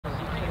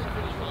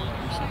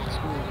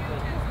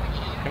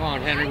Come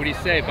on, Henry, what do you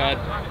say, bud?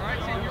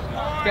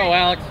 Let's go,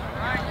 Alex.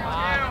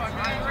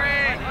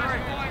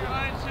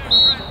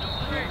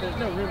 There's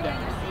no room down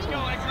there.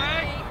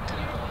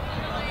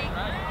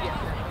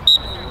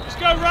 Let's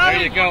go, Riley.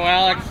 There you go,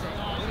 Alex.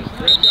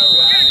 Let's go,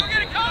 Riley. Go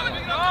get it, Colin.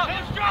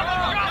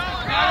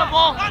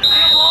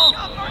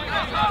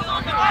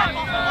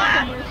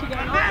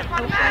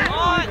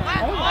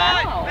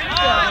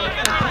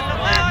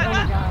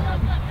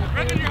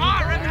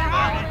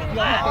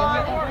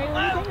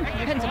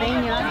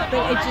 Pennsylvania,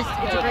 but it's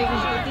a great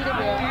one to beat it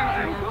with.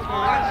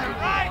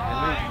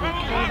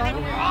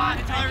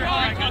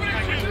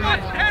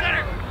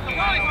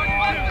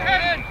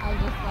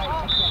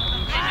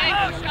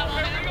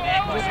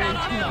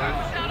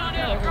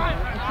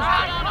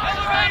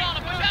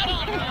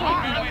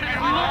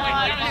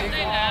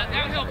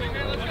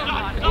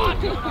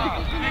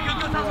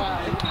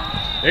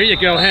 There you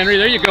go, Henry.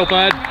 There you go,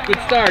 bud. Good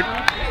start.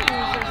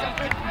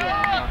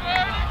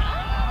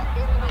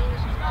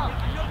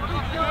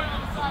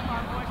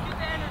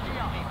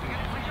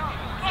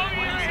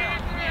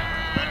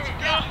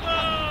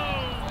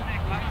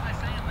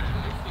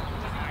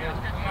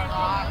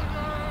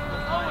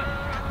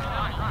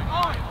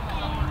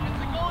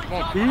 Come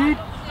on, Coop.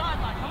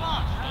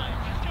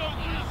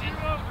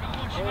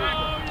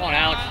 Come on,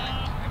 Alex.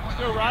 Let's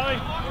go, Riley.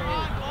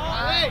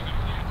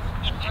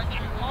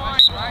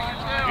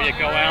 There you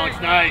go, Alex.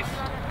 Nice.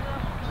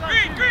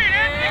 Green,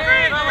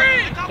 Anthony,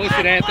 green. Push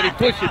it, Anthony.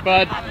 Push it,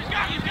 bud.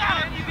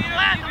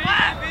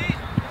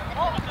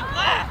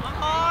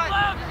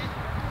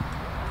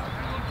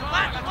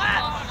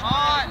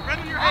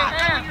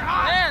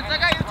 Hands, I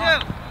got you too.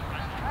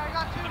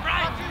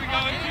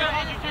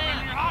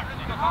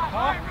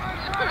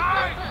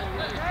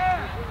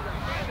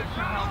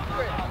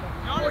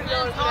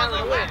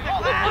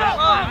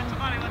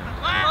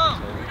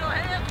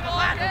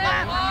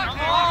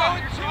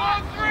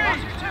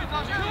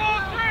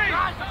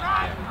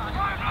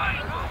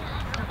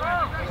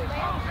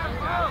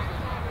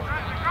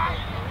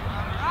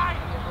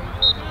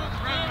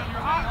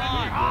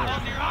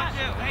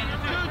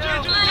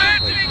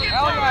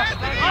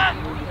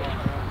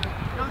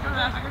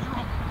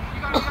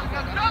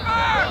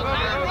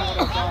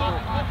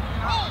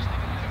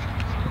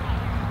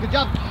 Good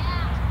job.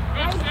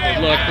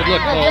 Good look,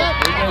 Cole.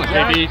 There you go,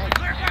 JB.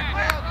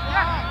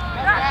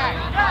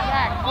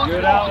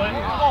 Good outlet.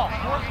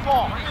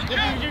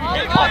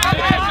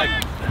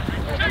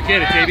 Go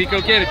get it, JB. Go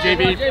get it,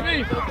 JB.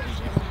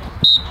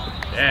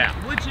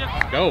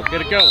 Yeah. Go.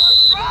 Get it, go.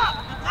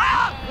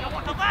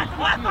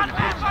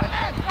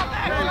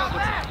 It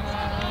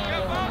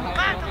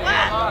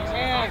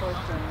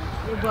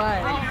was.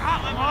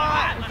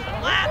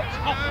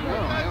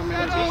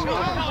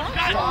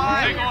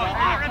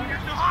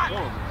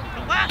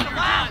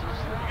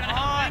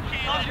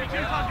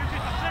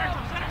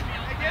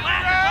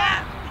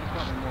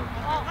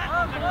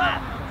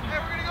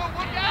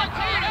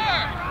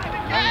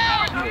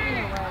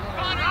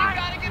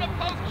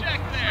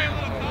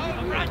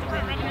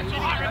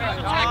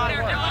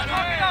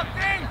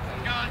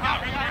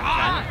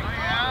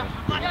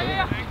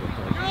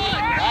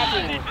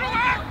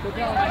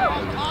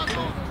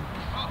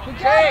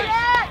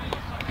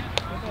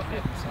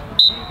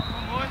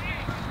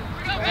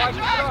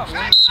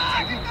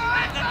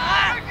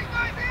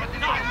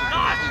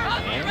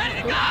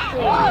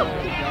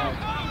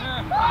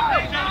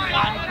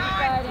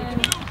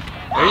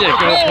 There you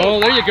go, Cole.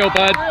 There you go,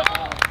 bud.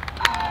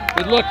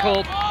 Good look,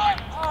 Cole.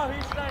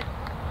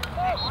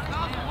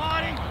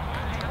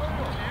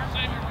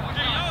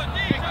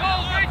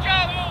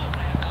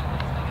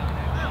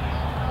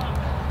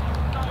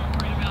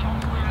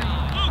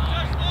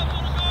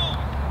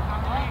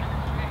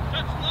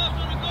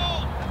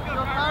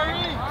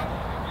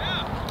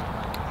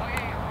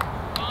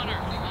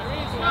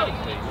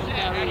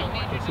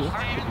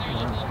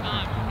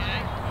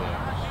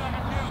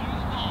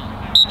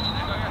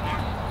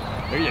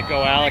 There you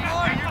go, Alex.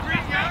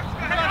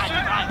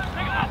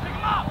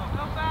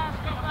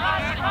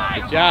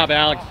 Good job,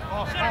 Alex.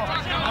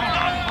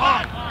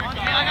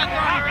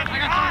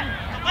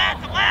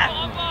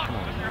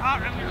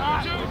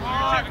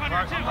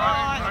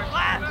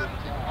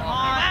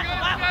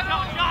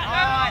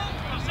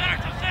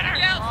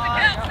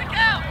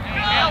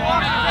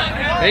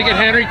 Take it,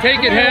 Henry.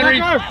 Take it,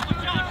 Henry.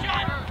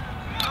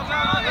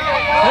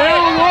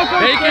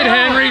 Take it,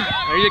 Henry.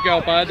 There you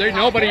go, bud. There's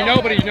nobody.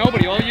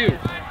 All you.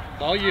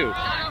 It's all you.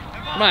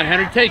 Come on,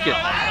 Henry. Take it.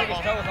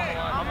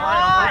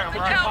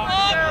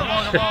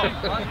 You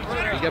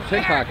got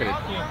pickpocketed.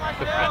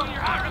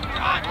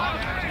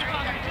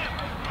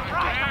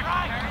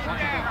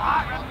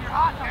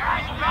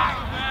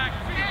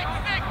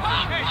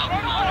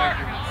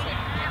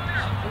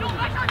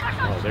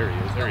 Oh, there he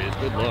is. There he is.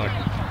 Good look.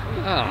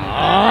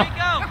 Ah.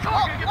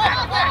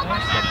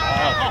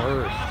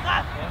 First.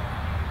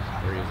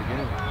 There he is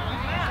again.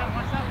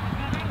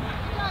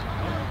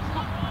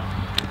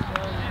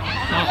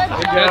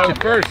 Gotta catch it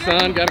first,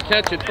 son. Gotta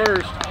catch it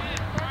first.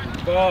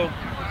 Go.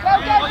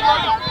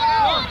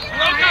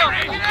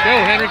 Go,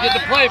 Henry. Get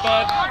the play,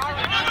 bud.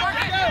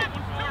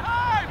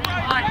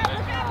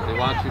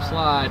 watch your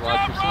slide,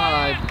 watch your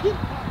slide.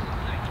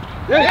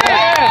 Yeah!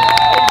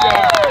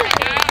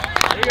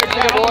 There you go.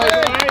 Here, boys.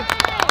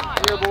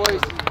 Here,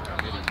 boys.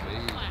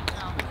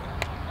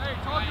 Hey,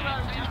 talk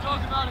about it. You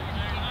talk about it.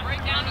 Right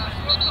down to the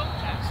throat.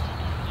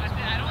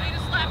 I don't need a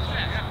slap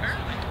check.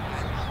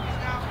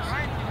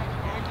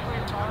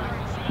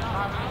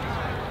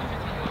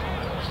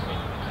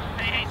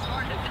 Hey,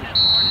 start it.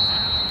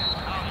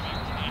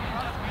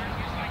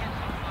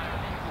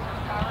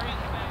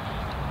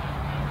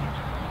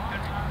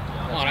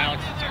 Come on,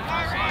 Alex.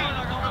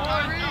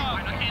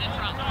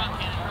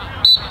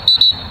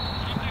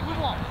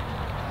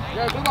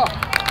 Yeah, move on.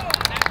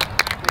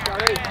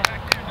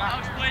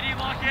 Alex, Blady,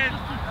 lock in.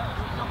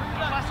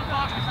 Bless the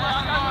box, bless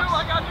the box.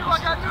 I got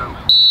you.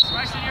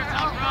 Bryce in your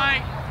top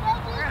right.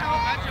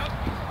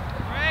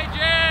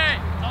 AJ!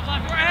 Top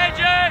left for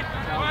AJ!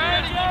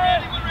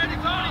 Ready,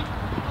 Tony.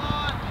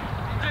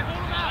 Hey,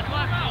 hold him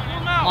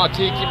out. Come on,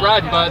 T, keep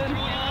riding, bud.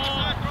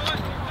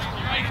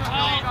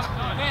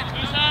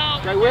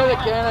 Stay with it,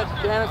 Cannon.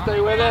 Cannon, stay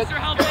with it.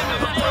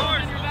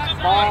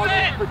 Ball,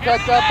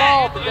 protect that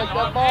ball. Protect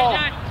that ball.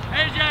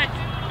 AJ,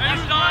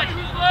 finish dodge.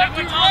 Check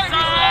what's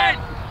outside.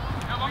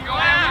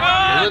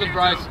 You're with him,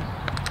 Bryce.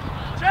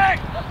 Check.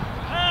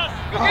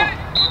 Go. There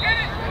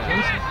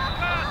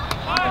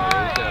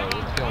you go.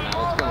 Let's go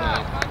now. Let's go now.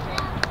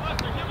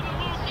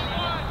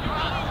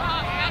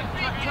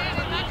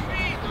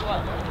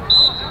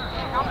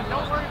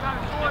 Don't worry about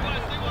it.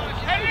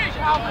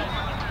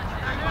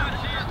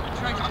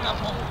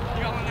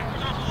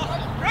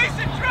 Race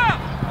and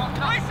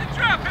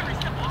trap. Henry,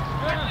 step up.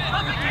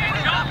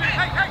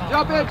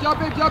 Jump in.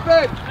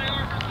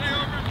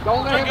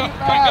 Don't let him get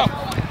back.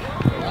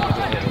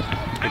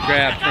 Good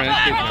grab, Trent.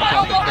 Good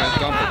jump it, Trent.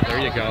 Jump it.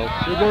 There you go.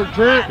 Good work,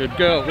 Trent. Good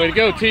go. Way to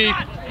go, T.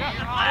 Come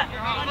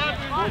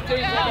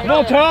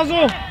on,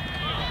 Tazzle.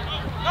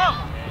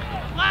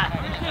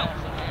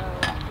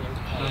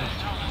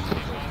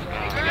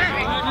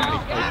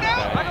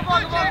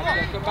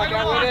 Come back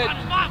out with it.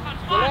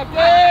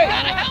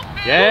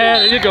 Yeah,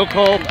 there you go,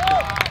 Cole. Hey,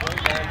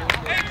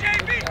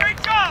 JB, great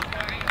job.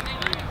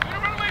 Way to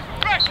run away from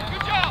pressure.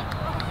 Good job.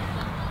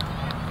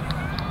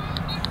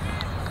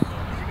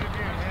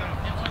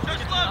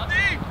 Touch love,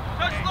 deep.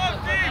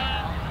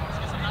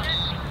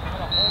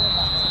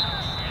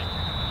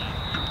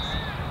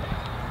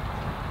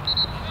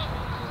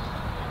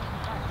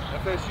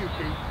 FSU,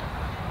 Pete.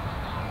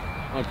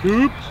 On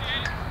Coop.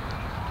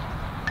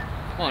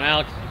 Come on,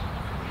 Alex.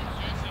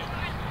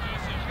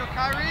 Go,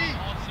 Kyrie.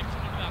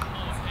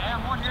 Hey,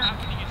 I'm one here.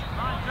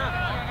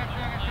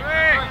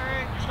 Three.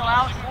 Let's go,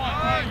 Alex.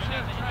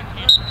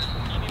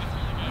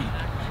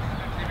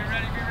 Be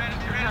ready,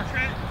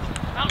 Trent.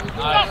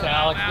 Nice,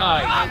 Alex.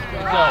 Nice.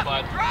 Good go,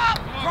 bud.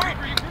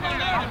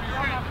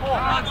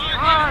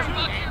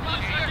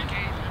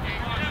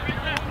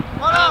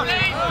 What up?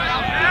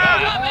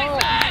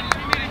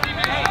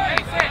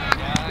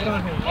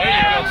 There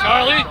you go,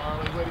 Charlie.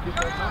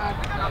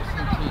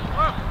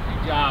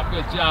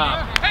 Good job.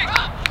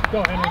 Go,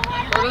 Henry.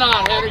 Turn it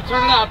on, Henry.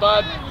 Turn it on,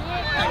 bud.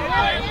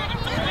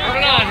 Turn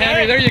it on,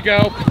 Henry. There you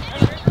go.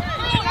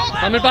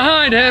 Coming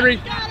behind, Henry.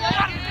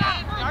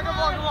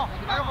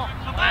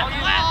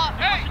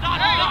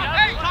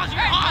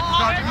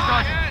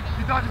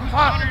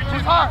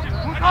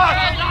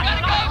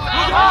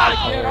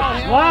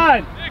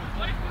 Slide.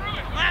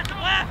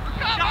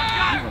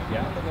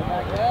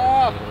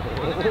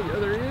 Oh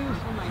there he is.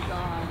 Oh my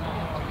God.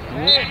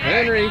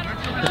 Henry.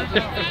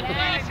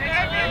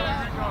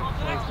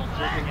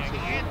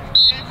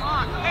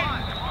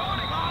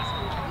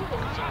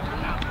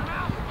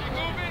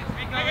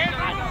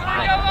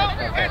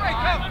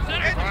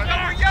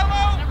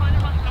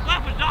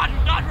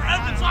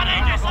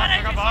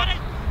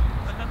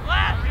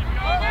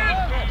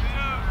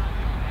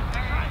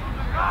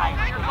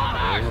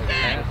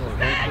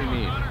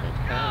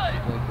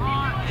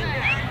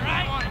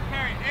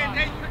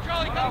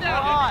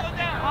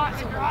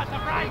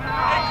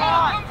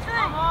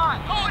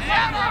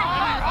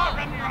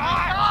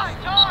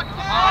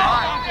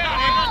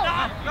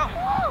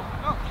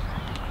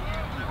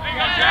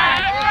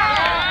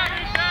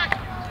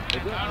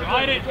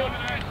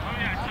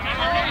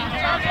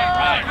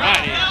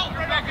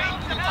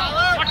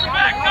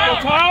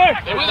 Tyler.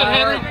 Stay with it,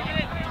 Henry.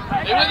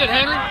 Stay with it,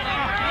 Henry.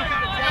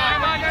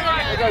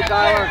 There goes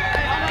Tyler.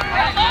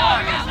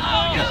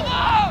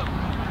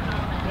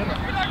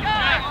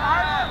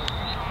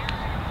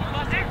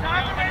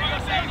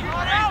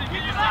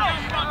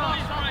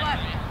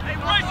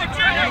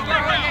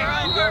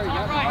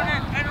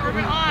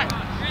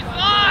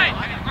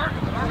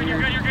 You're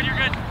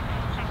good.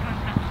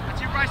 That's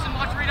you, Bryson.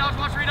 Watch redodge.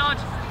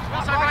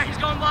 Outside right, he's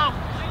going low.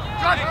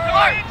 Drive it, come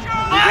on.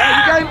 Yeah,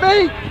 you got him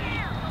beat.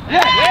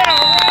 Yeah,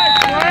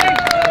 all right,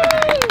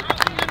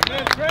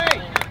 Trey.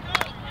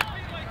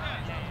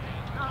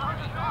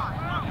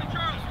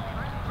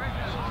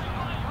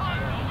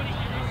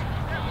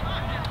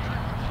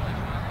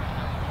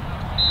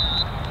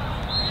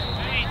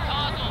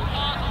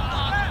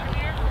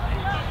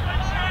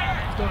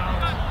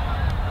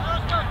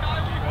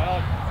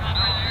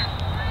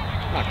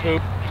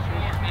 Poop.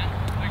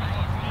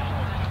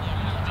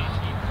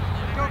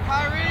 Go,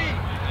 Kyrie!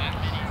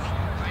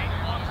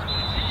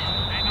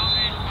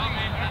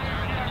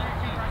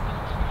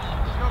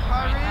 Go,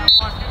 Kyrie!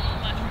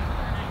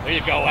 There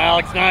you go,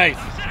 Alex. Nice.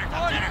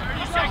 Come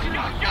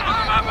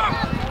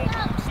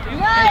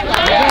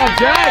on,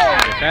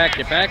 Jack.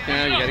 Get back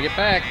now. You gotta get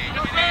back.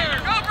 Go,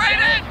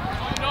 Brayden!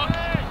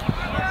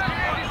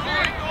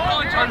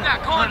 Colin, jump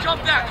that! Colin,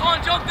 jump that!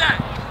 Colin, jump that!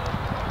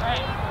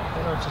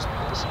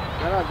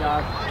 Get on,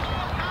 Jack.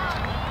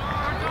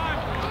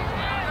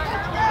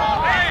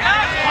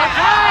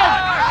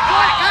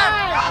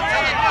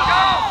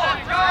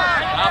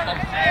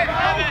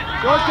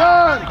 Short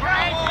turn.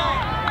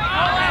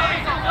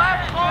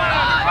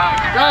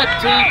 Good,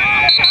 Teep.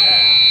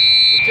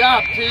 Good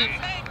job, Teep.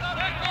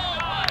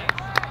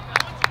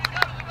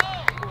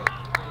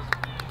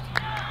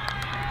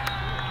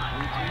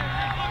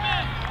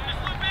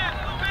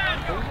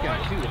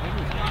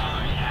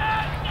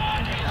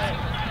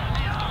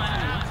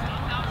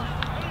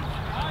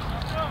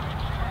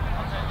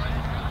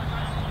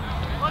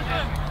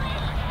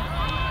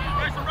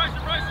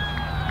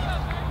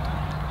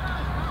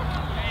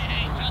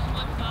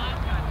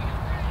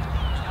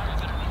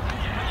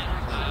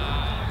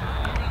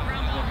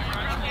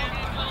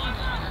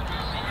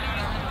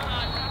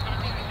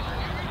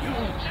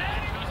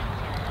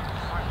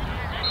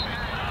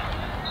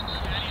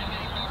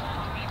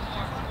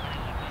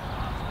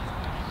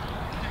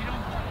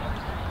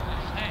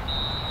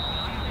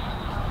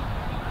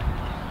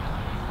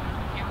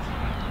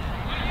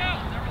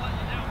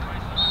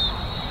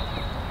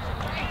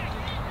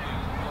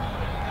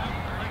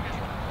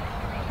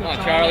 Come on,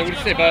 Charlie. What do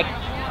you say, bud?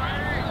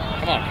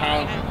 Come on,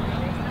 Colin.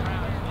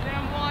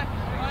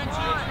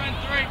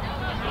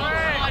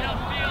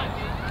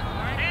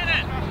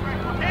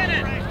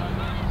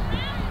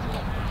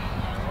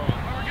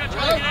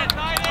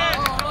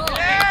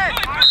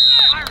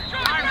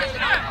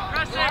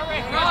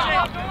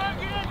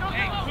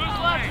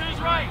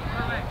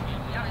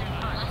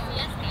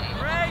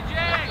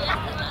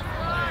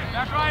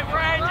 That's right, we're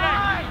AJ.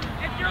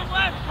 If you're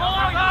left, pull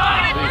out your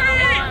right.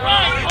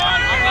 Right.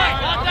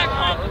 Not that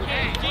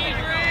complicated.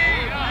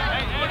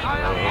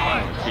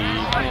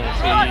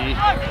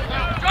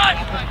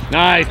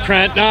 Nice,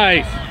 Trent.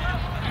 Nice.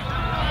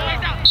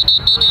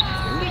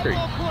 There you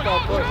go.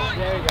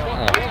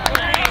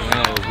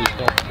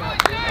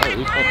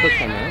 We call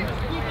push on that.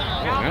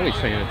 Oh, now he's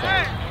saying it's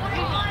out.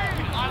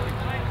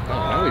 Oh,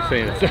 now he's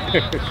saying it's out.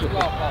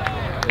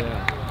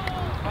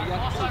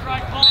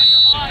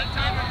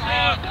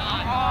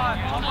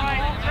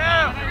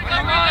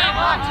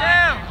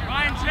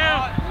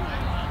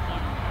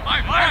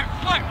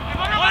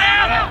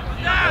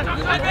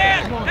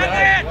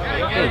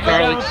 Go,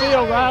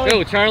 Charlie. Go,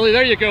 Charlie.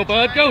 There you go,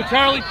 bud. Go,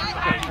 Charlie. Go,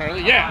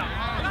 Charlie. Yeah.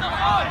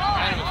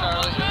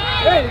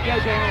 There you go,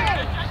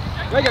 Cannon.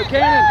 There you go,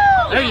 Cannon.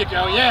 There you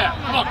go. Yeah.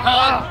 Come on,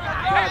 Colin.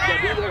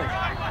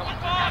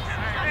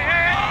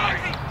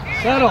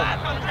 Settle.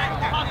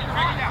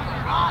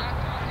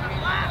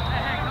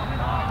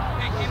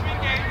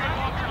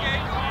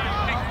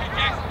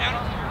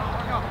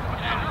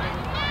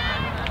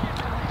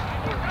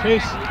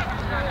 Chase.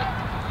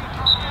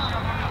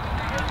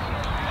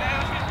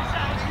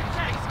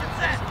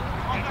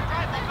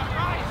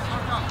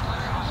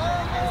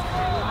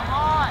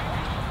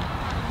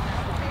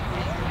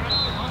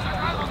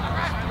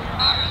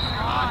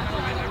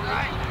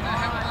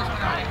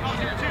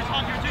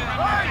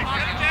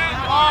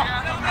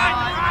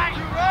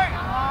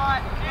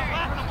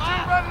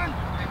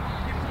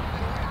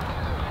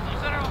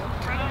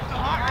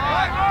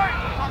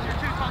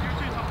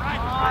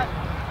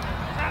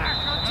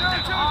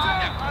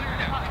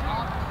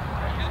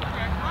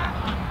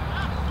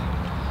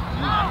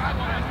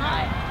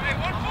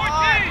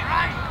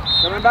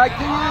 Coming back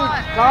to you.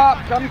 Top,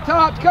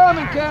 top's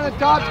coming, Cannon.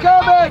 Top's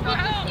coming.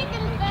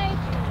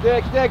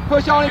 Stick,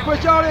 push on him,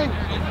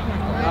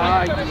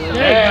 Nice.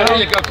 Yeah, there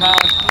you go,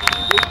 Colin.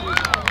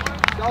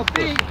 Go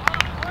feet.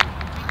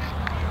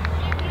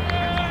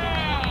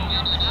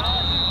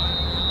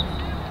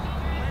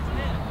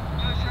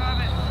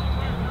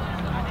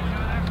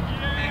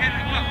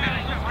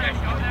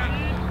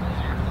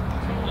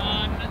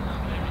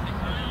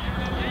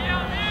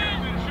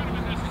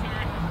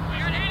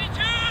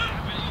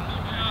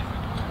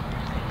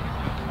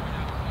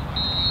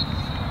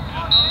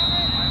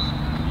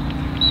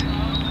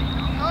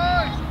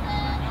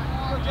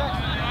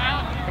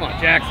 Come on,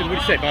 Jackson. What do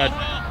you say, bud?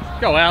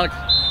 Go, Alex.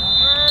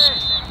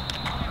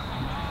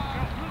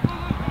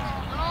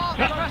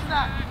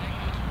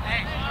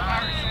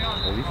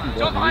 Well, you can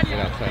go outside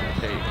the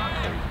cage.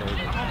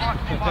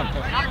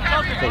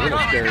 It's a little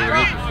scary to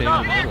make you stand in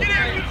the middle of the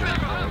cage.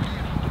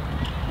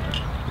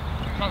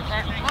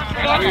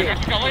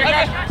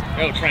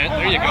 Go, Trent.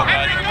 There you go,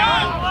 bud.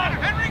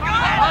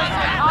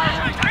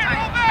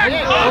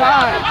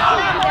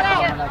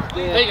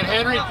 Take it,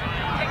 Henry.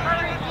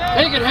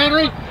 Take it,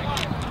 Henry.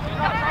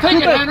 Take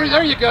it, Henry.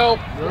 There you go.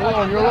 You're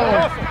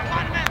alone.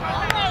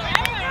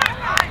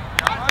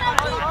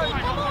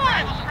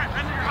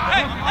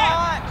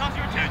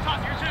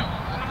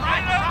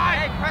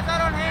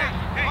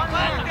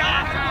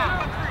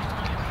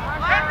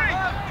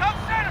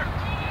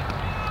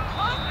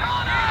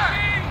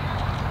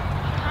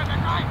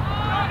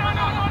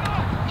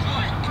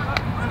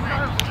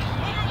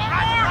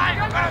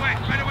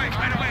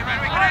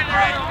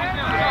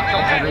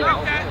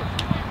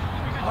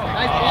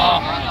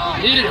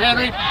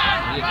 Henry.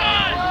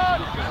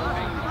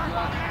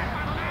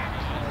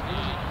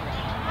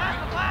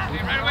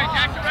 Right away,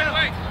 Jackson, right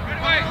away.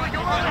 Right away.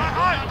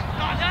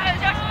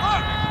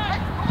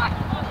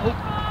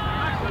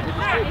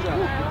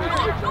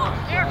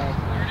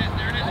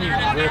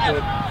 There it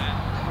is.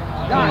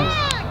 Nice.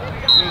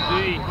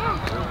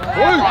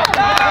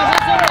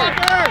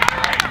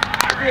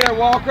 Look at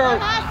Walker.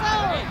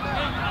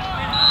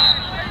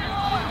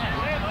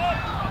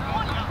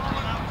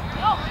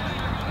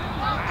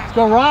 Let's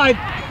go ride.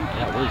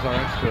 Yeah, where's our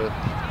extra?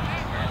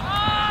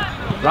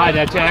 Ride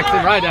that,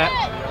 Jackson. Ride that.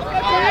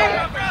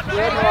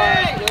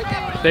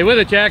 Stay with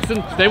it,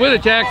 Jackson. Stay with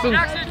it, Jackson.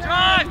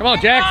 Come on,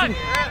 Jackson.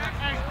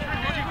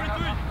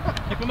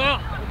 Keep him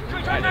out.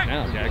 Ride it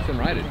now, Jackson.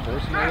 Ride it.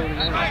 Force him over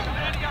now.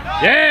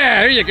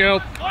 Yeah, there you go.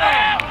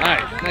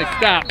 Nice. Nice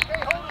stop.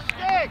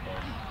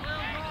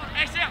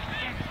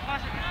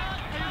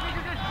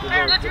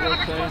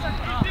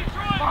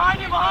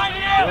 Behind you, behind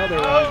you!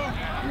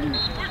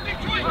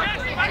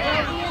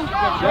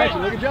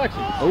 Jackson, look at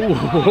Jackson.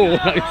 Oh,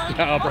 nice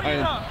job,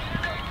 Brian.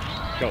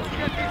 Go.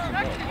 Nice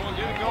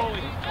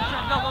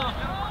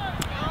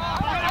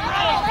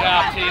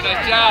job, T.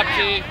 Nice job, T.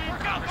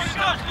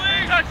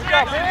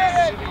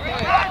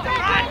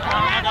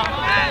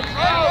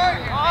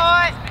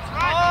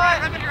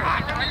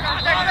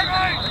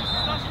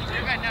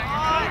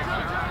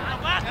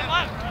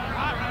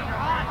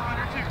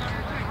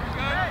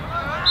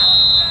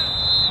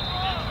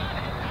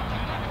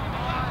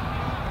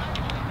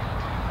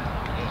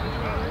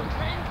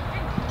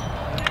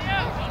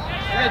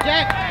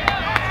 Jack.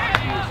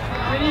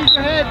 Use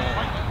your head.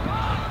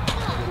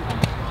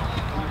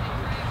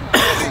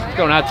 Let's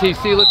go now,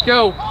 TC. Let's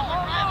go.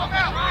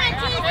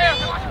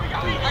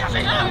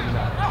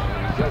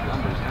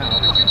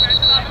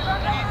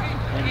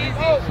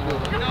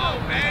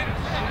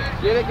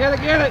 Get it, get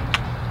it, get it.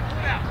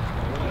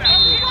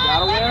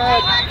 Gotta win it.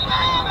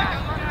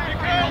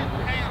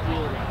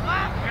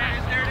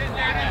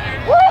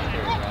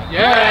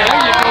 Yeah,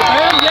 there you go,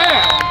 Ben. Yeah.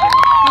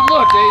 Good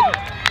look, Aiden.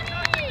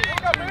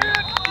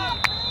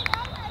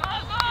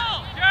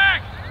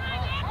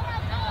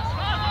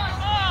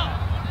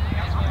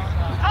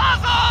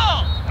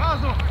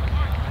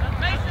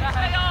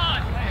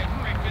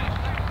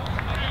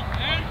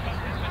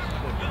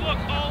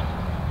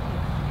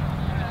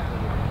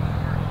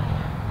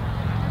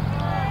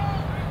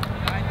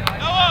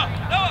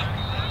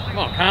 Come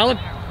on, Colin.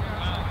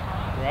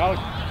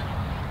 Alex.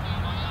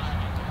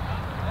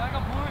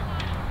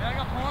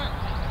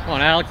 Come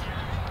on, Alex.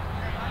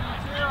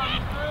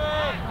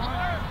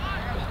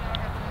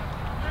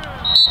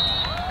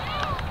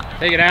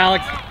 Take it,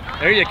 Alex.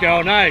 There you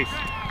go. Nice.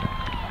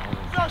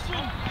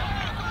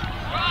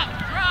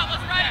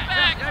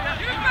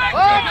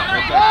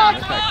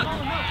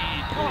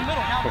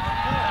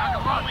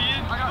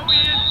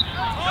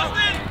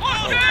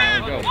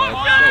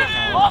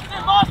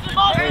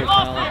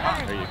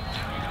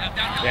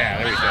 Yeah,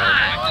 there you go.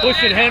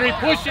 Push it, Henry.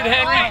 Push it,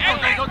 Henry.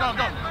 Go.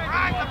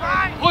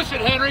 Push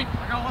it, Henry.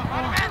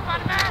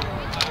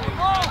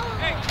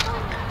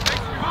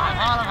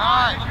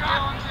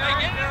 Hey,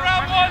 get it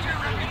around one. Get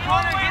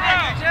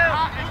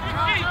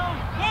it.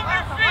 Move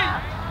your feet.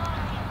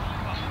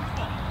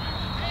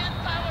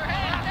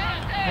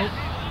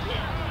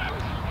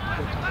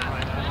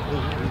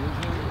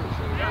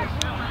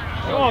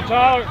 Come on,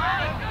 Tyler.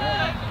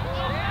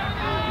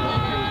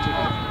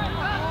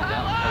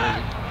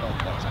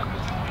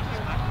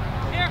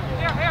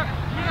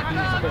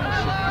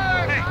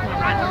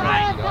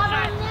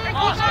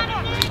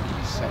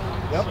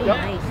 Yep.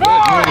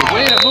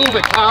 Way to move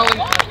it, Colin.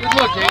 Good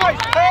look, Aiden.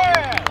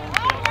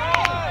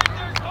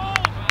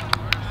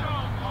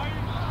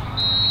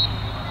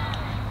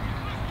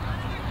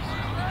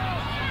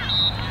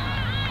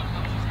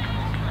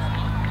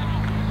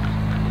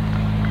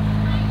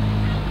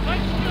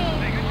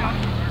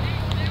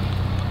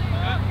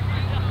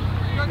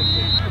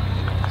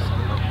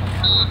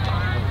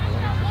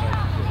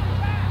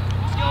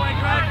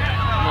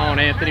 Come on,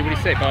 Anthony. What do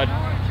you say, bud?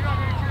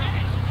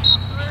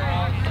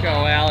 Let's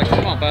go, Alex.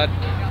 Come on, bud.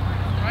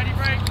 Ready,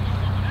 break.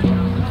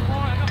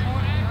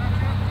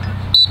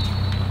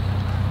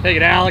 Take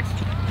it, Alex.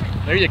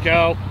 There you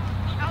go.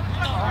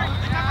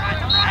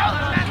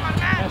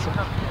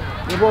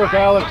 Good work,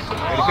 Alex.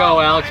 Way to go,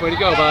 Alex. Way to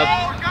go, bud.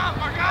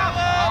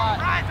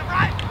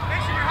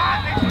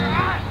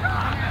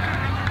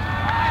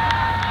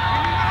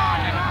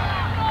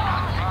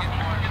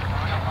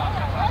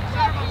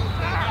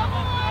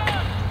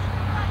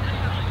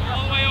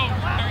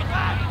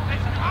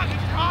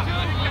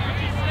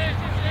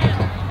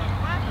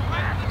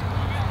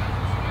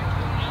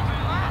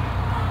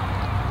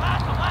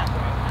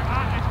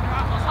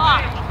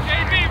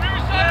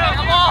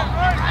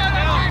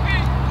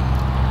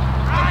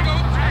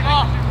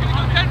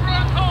 Denver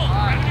on cold.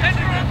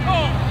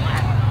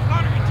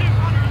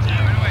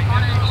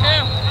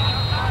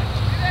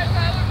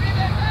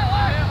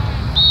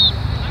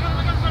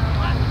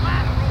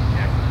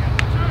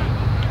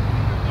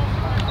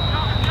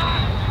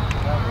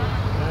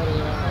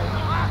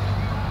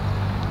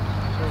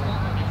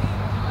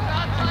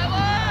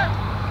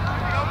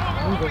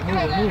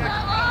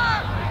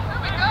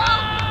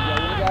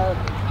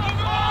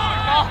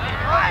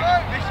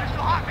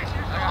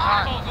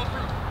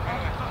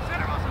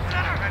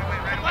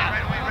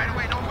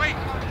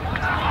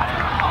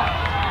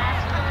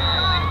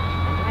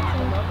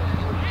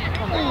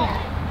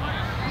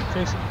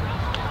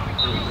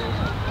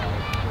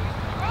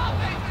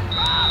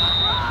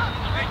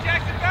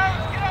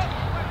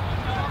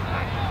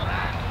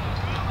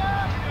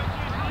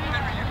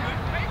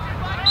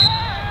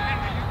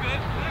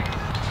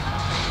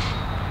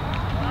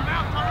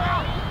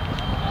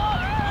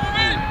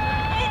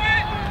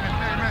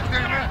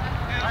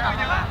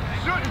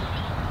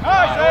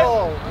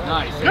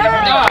 Nice.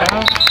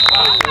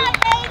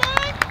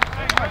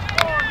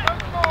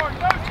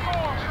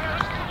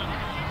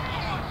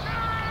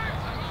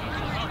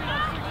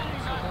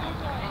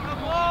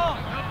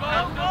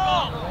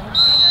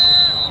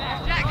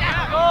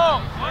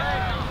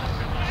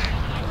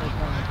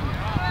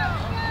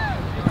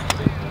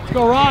 Let's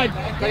go, Rod.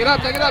 Take it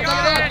up, take it up, take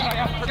it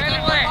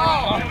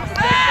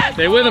up.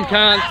 Stay with him,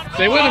 Con.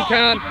 Stay with him,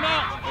 Con.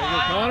 There you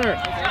go, Connor.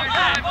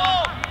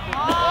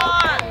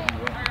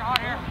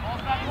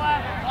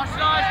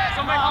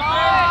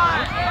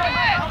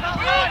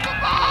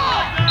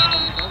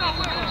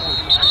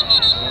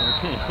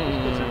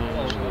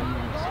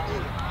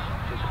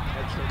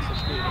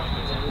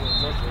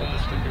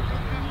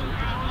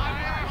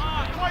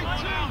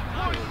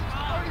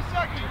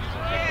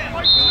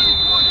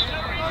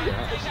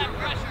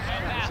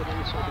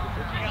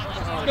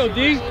 Let's go, D.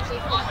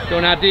 Go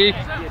now, D.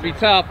 Be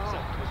tough.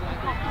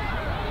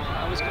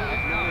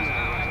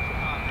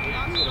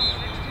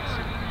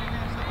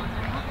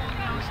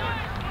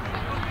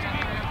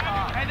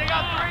 Hey, they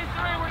got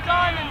 3-3. We're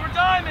diamond. We're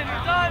diamond.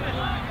 We're diamond.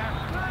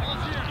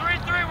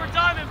 3-3. We're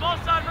diamond.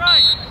 Both side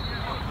right.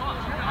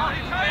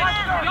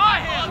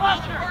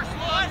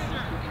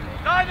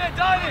 Diamond.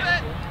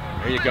 Diamond.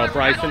 There you go,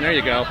 Bryson. There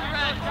you go.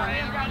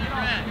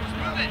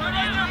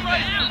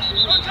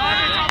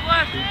 Diamond, top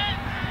left.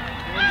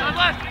 Top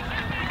left.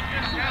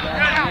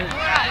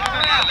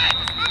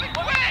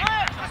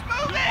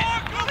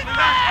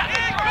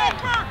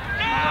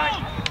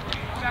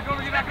 Back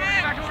over, get back over,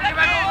 get back over, get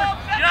back over.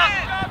 Get up.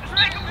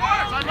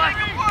 Side left.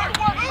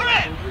 Move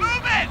it.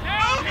 Move it. Move it.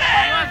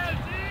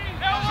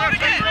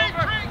 Get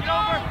over. Get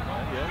over.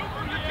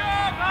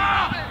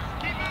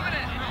 Keep moving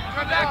it.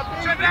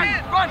 Trent back.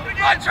 Run.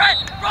 Run, Trent.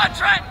 Run,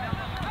 Trent.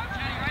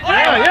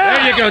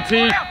 There you go, T.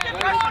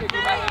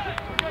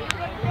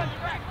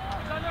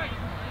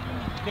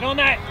 Get on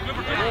that.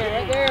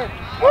 Right there.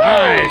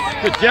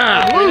 Nice. Good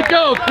job. Way to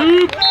go,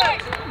 Coop.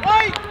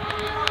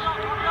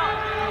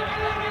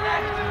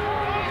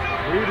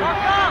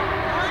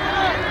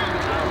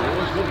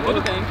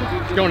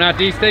 Let's go now,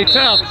 D. Stay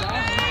tough.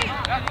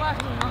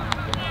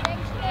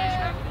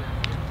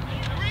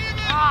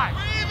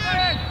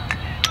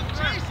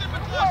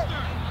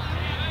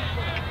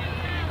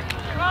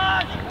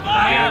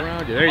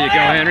 There you go,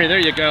 Henry. There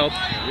you go.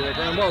 There we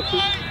go.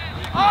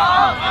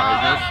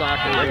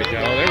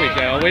 There we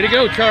go. Way to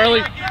go,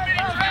 Charlie.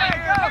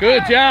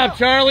 Good job,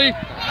 Charlie.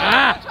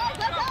 Ah.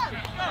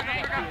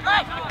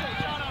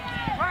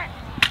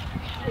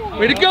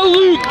 Way to go,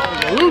 Luke.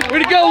 Way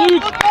to go,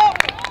 Luke.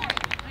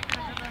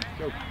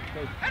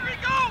 Henry,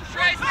 go!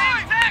 Trace,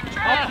 attack!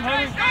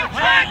 Trace, go!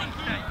 Track!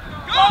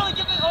 Go! Look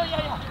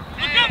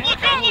up!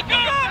 Look up! Look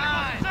up!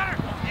 Center!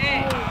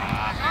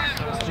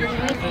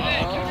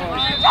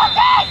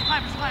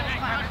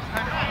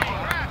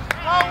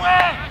 Go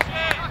away!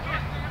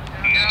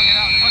 Get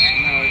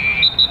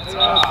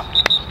out!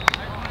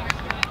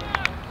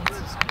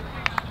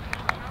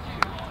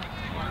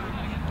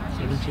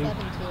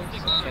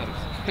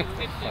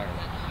 Sorry.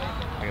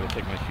 I gotta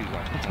take my shoes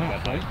off. Is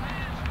that height?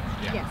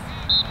 Yes.